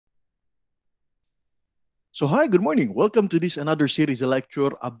So hi, good morning. Welcome to this another series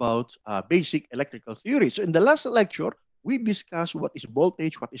lecture about basic electrical theory. So in the last lecture, we discussed what is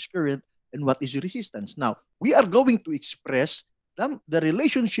voltage, what is current, and what is resistance. Now, we are going to express the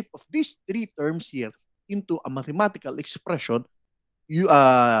relationship of these three terms here into a mathematical expression you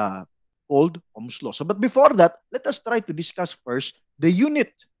called Ohm's law. So but before that, let us try to discuss first the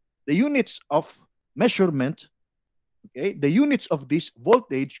units of measurement, okay, the units of this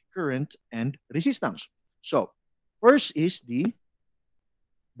voltage, current, and resistance. So, first is the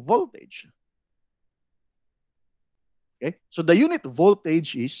voltage. Okay, so the unit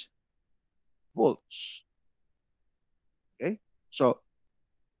voltage is volts. Okay, so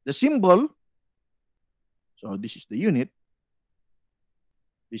the symbol, so this is the unit,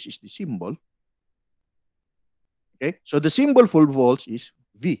 this is the symbol. Okay, so the symbol for volts is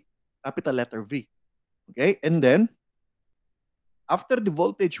V, capital letter V. Okay, and then after the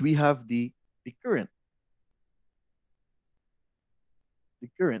voltage, we have the current. The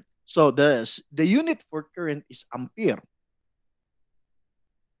current. So the unit for current is ampere.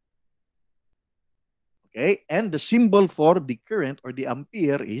 Okay, and the symbol for the current or the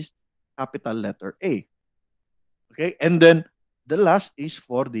ampere is capital letter A. Okay, and then the last is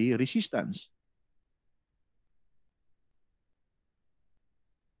for the resistance.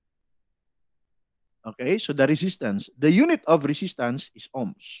 Okay, so the resistance, the unit of resistance is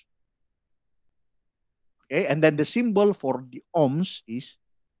ohms. Okay, and then the symbol for the ohms is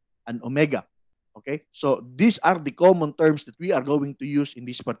an omega. Okay, so these are the common terms that we are going to use in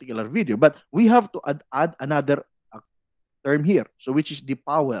this particular video, but we have to add another term here, so which is the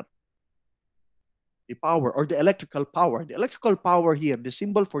power or the electrical power. The electrical power here, the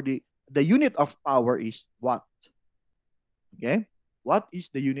symbol for the unit of power is watt. Okay, what is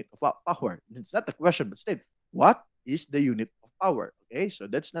the unit of power? It's not a question, but still, what is the unit of power? Okay, so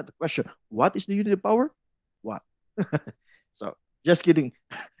that's not the question. What is the unit of power? Watt. So just kidding.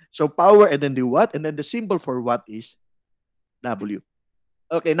 So power and then the watt and then the symbol for watt is W.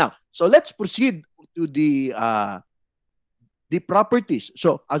 Okay, now so let's proceed to the properties.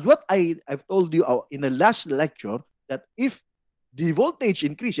 So as what I've told you in the last lecture, that if the voltage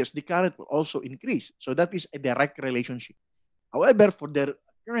increases, the current will also increase. So that is a direct relationship. However, for the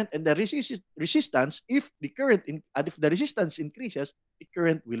current and the resistance, if the if the resistance increases, the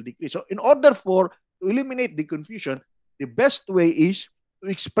current will decrease. So in order for to eliminate the confusion, the best way is to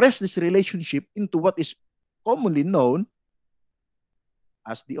express this relationship into what is commonly known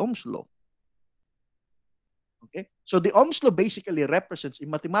as the Ohm's law. Okay, so the Ohm's law basically represents a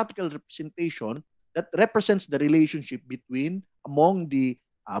mathematical representation that represents the relationship between among the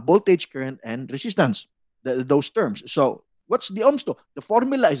voltage, current, and resistance. Those terms. So what's the Ohm's law? The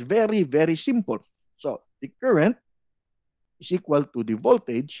formula is very, very simple. So the current is equal to the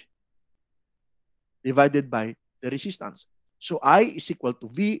voltage divided by the resistance. So I is equal to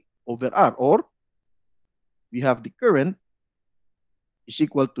V over R, or we have the current is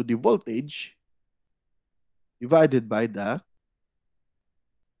equal to the voltage divided by the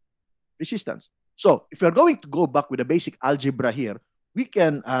resistance. So if you're going to go back with a basic algebra here, we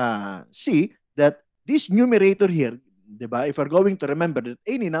can see that this numerator here, diba, if we're going to remember that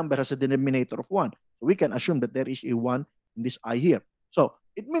any number has a denominator of 1, so we can assume that there is a 1 in this I here. So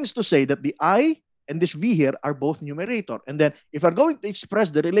it means to say that the I and this V here are both numerator. And then if we're going to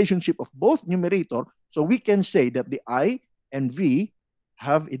express the relationship of both numerator, so we can say that the I and V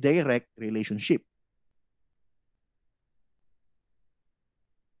have a direct relationship.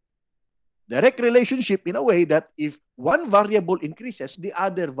 Direct relationship in a way that if one variable increases, the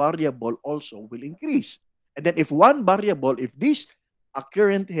other variable also will increase. And then if one variable, if this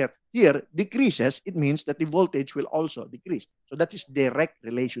current here decreases, it means that the voltage will also decrease. So that is direct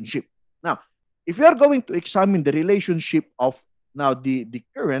relationship. Now, if we are going to examine the relationship of now the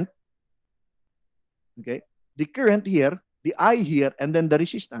current, okay, the current here, the I here, and then the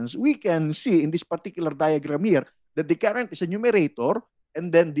resistance, we can see in this particular diagram here that the current is a numerator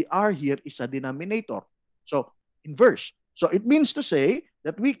and then the R here is a denominator. So inverse. So it means to say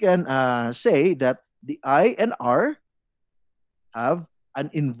that we can say that the I and R have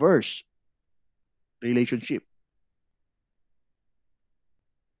an inverse relationship,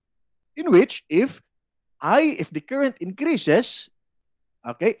 in which if the current increases,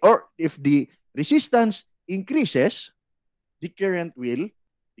 okay, or if the resistance increases, the current will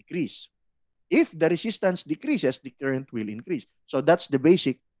decrease. If the resistance decreases, the current will increase. So uh, that's the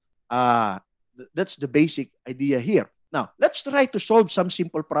basic idea here. Now, let's try to solve some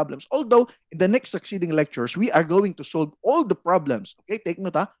simple problems. Although in the next succeeding lectures, we are going to solve all the problems. Okay, take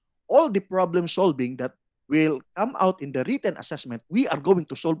note, all the problem solving that will come out in the written assessment. We are going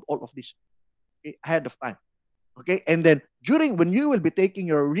to solve all of this. okay, ahead of time. Okay, and then during when you will be taking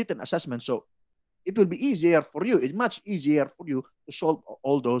your written assessment, so it will be easier for you. It's much easier for you to solve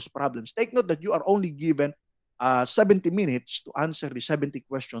all those problems. Take note that you are only given 70 minutes to answer the 70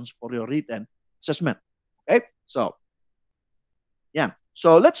 questions for your written assessment. Okay, so yeah.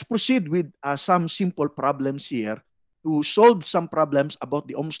 So let's proceed with some simple problems here to solve some problems about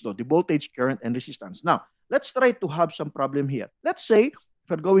the Ohm's law, the voltage, current, and resistance. Now, let's try to have some problem here. Let's say if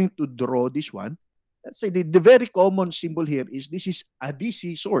we're going to draw this one, let's say the very common symbol here is this is a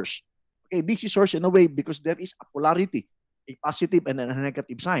DC source. Okay, DC source in a way because there is a polarity, a positive and a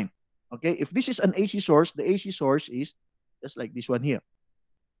negative sign. Okay, if this is an AC source, the AC source is just like this one here.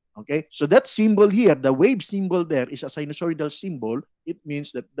 Okay, so that symbol here, the wave symbol there is a sinusoidal symbol. It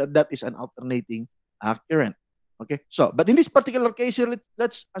means that is an alternating current. Okay, so but in this particular case here,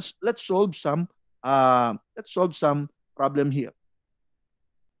 let's solve some problem here.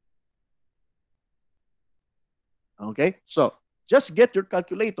 Okay, so just get your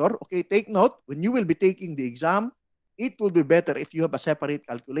calculator. Okay, take note when you will be taking the exam, it will be better if you have a separate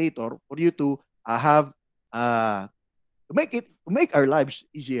calculator for you to have to make our lives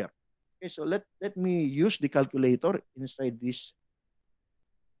easier. Okay, so let me use the calculator inside this.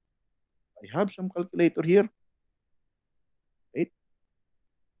 I have some calculator here. Wait.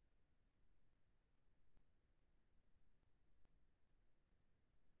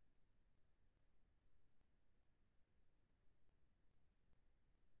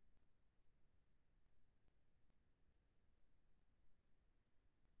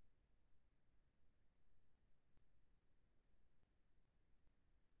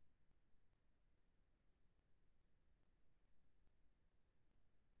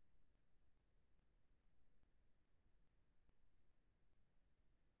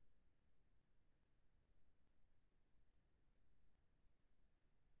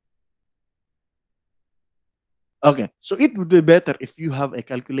 Okay, so it would be better if you have a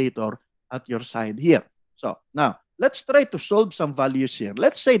calculator at your side here. So now let's try to solve some values here.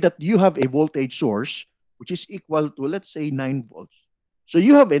 Let's say that you have a voltage source which is equal to, let's say, 9 volts. So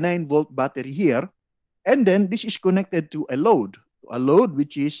you have a 9-volt battery here, and then this is connected to a load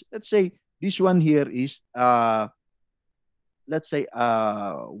which is, let's say, this one here is let's say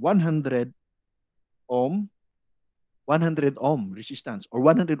 100 ohm 100 ohm resistance or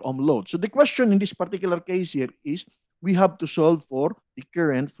 100 ohm load. So the question in this particular case here is we have to solve for the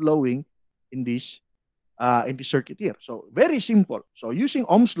current flowing in the circuit here. So very simple. So using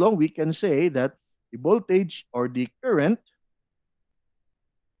Ohm's law, we can say that the voltage or the current,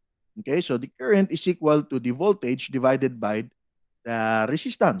 okay, so the current is equal to the voltage divided by the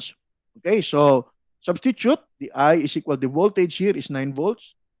resistance. Okay, so substitute the I is equal to the voltage here is 9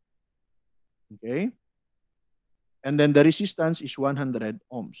 volts. Okay, and then the resistance is 100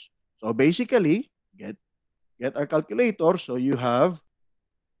 ohms. So basically, get our calculator. So you have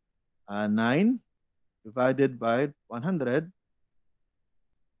 9 divided by 100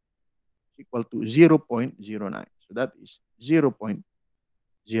 equal to 0.09. So that is 0.09.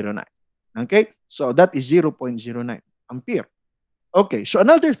 Okay, so that is 0.09 ampere. Okay, so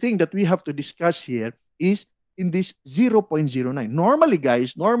another thing that we have to discuss here is in this 0.09. Normally,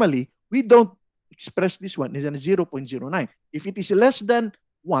 guys, we don't express this one as a 0.09. If it is less than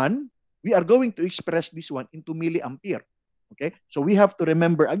 1, we are going to express this one into milliampere. Okay, so we have to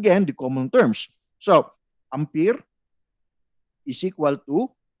remember again the common terms. So ampere is equal to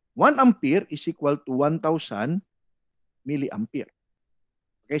 1 ampere is equal to 1,000 milliampere.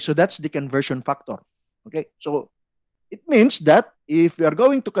 Okay, so that's the conversion factor. Okay, so it means that if we are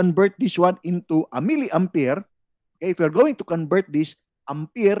going to convert this one into a milliampere, okay, if we are going to convert this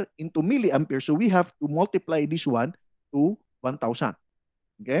ampere into milliampere, so we have to multiply this one to 1,000.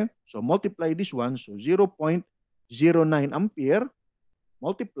 Okay, so multiply this one, so 0.09 ampere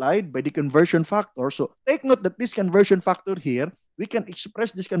multiplied by the conversion factor. So take note that this conversion factor here, we can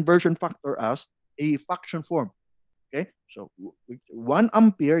express this conversion factor as a fraction form. Okay, so 1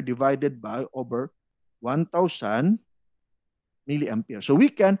 ampere divided by over 1,000 milliampere. So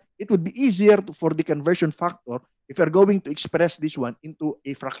it would be easier for the conversion factor if you're going to express this one into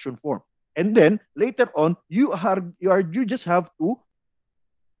a fraction form. And then later on, you just have to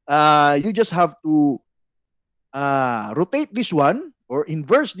rotate this one or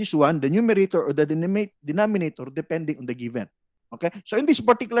inverse this one, the numerator or the denominator, depending on the given. Okay, so in this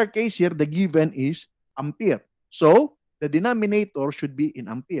particular case here, the given is ampere. So the denominator should be in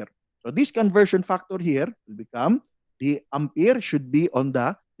ampere. So this conversion factor here will become the ampere should be on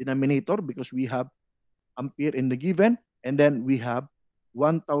the denominator because we have ampere in the given, and then we have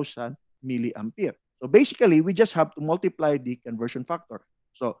 1,000 milliampere. So basically, we just have to multiply the conversion factor.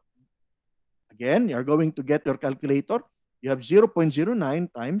 So Again, you're going to get your calculator. You have 0.09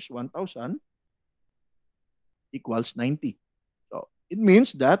 times 1,000 equals 90. So it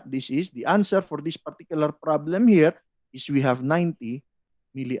means that this is the answer for this particular problem here is we have 90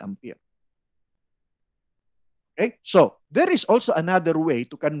 milliampere. Okay, so there is also another way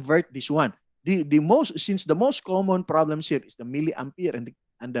to convert this one. Since the most common problems here is the milliampere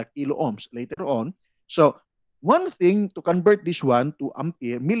and the kilo ohms later on. So one thing to convert this one to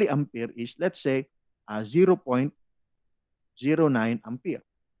milliampere is, let's say, 0.09 ampere.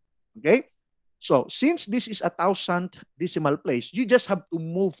 Okay, so since this is 1,000 decimal place, you just have to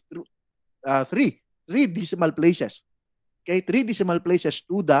move through three decimal places. Okay, three decimal places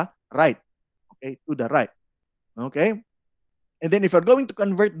to the right. Okay, to the right. Okay, and then if you're going to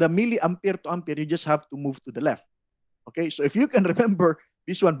convert the milliampere to ampere, you just have to move to the left. Okay, so if you can remember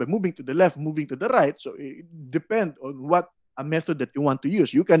this one by moving to the left, moving to the right, so it depends on what a method that you want to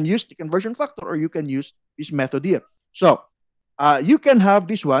use. You can use the conversion factor or you can use this method here. So you can have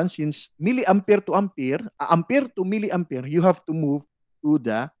this one, since milliampere to ampere, ampere to milliampere, you have to move to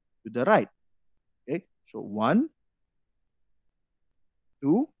the right. Okay, so 1,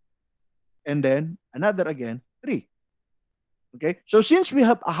 2, and then another again, 3. Okay, so since we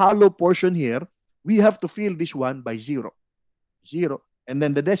have a hollow portion here, we have to fill this one by 0. 0. And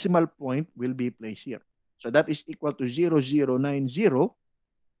then the decimal point will be placed here. So that is equal to 0.0090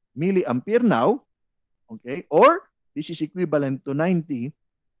 milliampere now. Okay, or this is equivalent to 90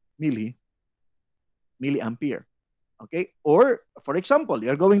 milliampere. Okay, or for example,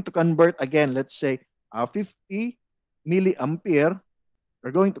 you're going to convert again, let's say 50 milliampere.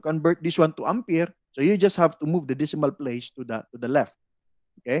 We're going to convert this one to ampere. So you just have to move the decimal place to the left.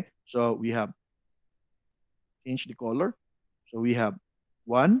 Okay, so we have change the color. So we have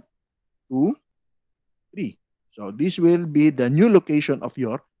 1, 2, 3. So this will be the new location of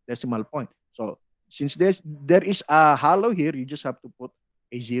your decimal point. So since there is a hollow here, you just have to put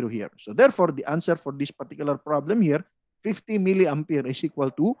a 0 here. So therefore, the answer for this particular problem here, 50 milliampere is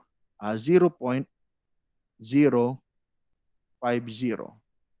equal to 0.050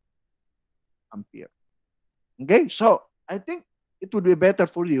 ampere. Okay, so I think it would be better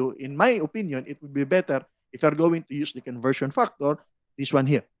for you, in my opinion, it would be better if you're going to use the conversion factor, this one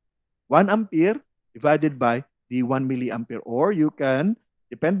here, 1 ampere divided by the 1 milliampere, or you can,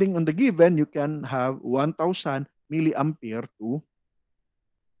 depending on the given, you can have 1,000 milliampere to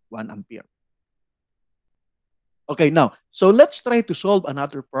 1 ampere. Okay, now, so let's try to solve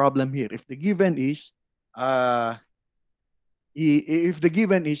another problem here. If the given is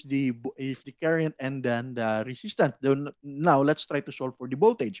the current and then the resistance, then now let's try to solve for the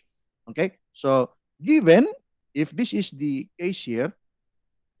voltage. Okay, so given, if this is the case here,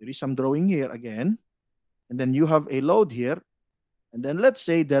 there is some drawing here again, and then you have a load here, and then let's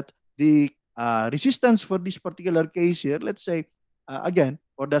say that the resistance for this particular case here, let's say again,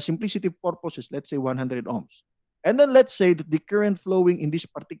 for the simplicity purposes, let's say 100 ohms. And then let's say that the current flowing in this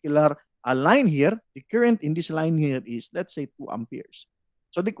particular line here, the current in this line here is, let's say, 2 amperes.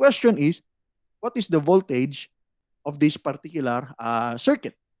 So the question is, what is the voltage of this particular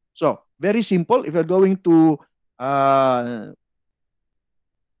circuit? So very simple. If you're going to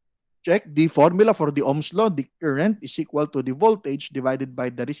check the formula for the Ohm's law, the current is equal to the voltage divided by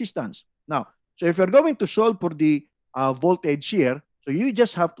the resistance. Now, so if you're going to solve for the voltage here, so you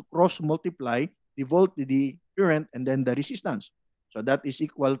just have to cross multiply the current and then the resistance. So that is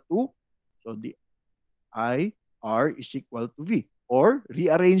equal to, so the IR is equal to V. Or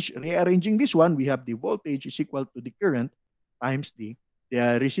rearranging this one, we have the voltage is equal to the current times the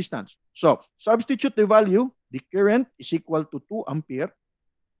resistance. So substitute the value, the current is equal to 2 ampere,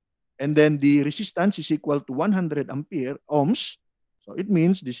 and then the resistance is equal to 100 ampere ohms. So it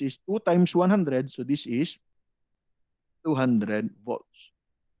means this is 2 times 100, so this is 200 volts.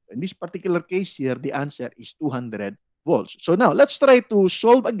 In this particular case here, the answer is 200 volts. So now let's try to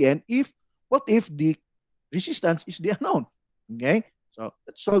solve again. What if the resistance is the unknown? Okay, so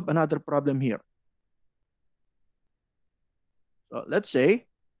let's solve another problem here. So let's say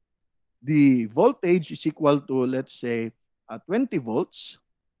the voltage is equal to, let's say, 20 volts.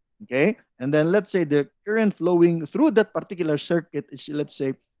 Okay, and then let's say the current flowing through that particular circuit is, let's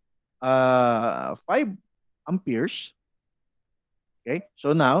say, 5 amperes. Okay,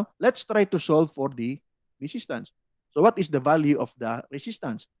 so now let's try to solve for the resistance. So what is the value of the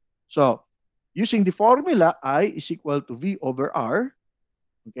resistance? So using the formula, I is equal to V over R.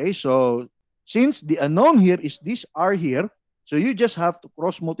 Okay, so since the unknown here is this R here, so you just have to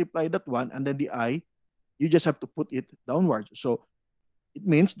cross multiply that one, and then the I, you just have to put it downwards. So it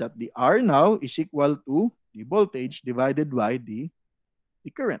means that the R now is equal to the voltage divided by the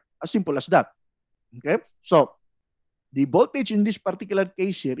current. As simple as that. Okay? So, the voltage in this particular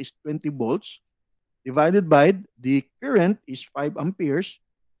case here is 20 volts divided by the current is 5 amperes.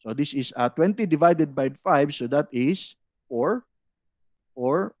 So, this is 20 divided by 5. So, that is 4,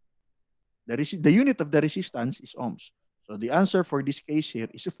 or the unit of the resistance is ohms. So, the answer for this case here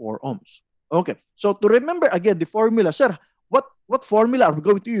is 4 ohms. Okay. So, to remember again the formula, sir, what formula are we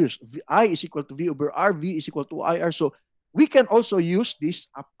going to use? I is equal to V over R, V is equal to IR. So, we can also use this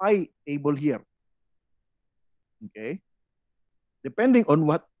pi table here. Okay, depending on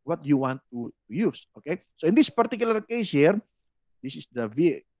what you want to use. Okay, so in this particular case here, this is the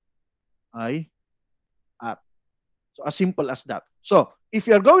VI at. So as simple as that. So if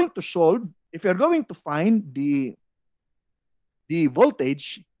you're going to solve, if you're going to find the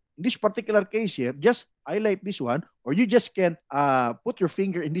voltage in this particular case here, just highlight this one, or you just can put your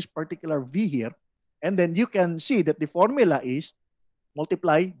finger in this particular V here, and then you can see that the formula is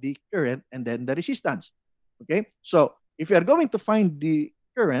multiply the current and then the resistance. Okay, so if you are going to find the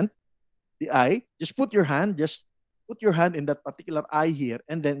current, the I, just put your hand in that particular I here,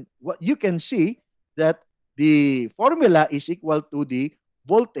 and then what you can see that the formula is equal to the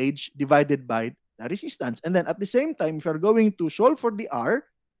voltage divided by the resistance. And then at the same time, if you're going to solve for the R,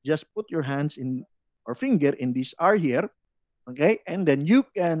 just put your hands in or finger in this R here, okay? And then you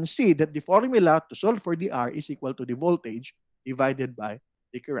can see that the formula to solve for the R is equal to the voltage divided by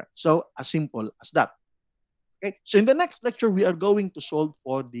the current. So as simple as that. Okay, so in the next lecture, we are going to solve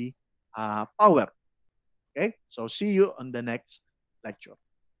for the power. Okay, so see you on the next lecture.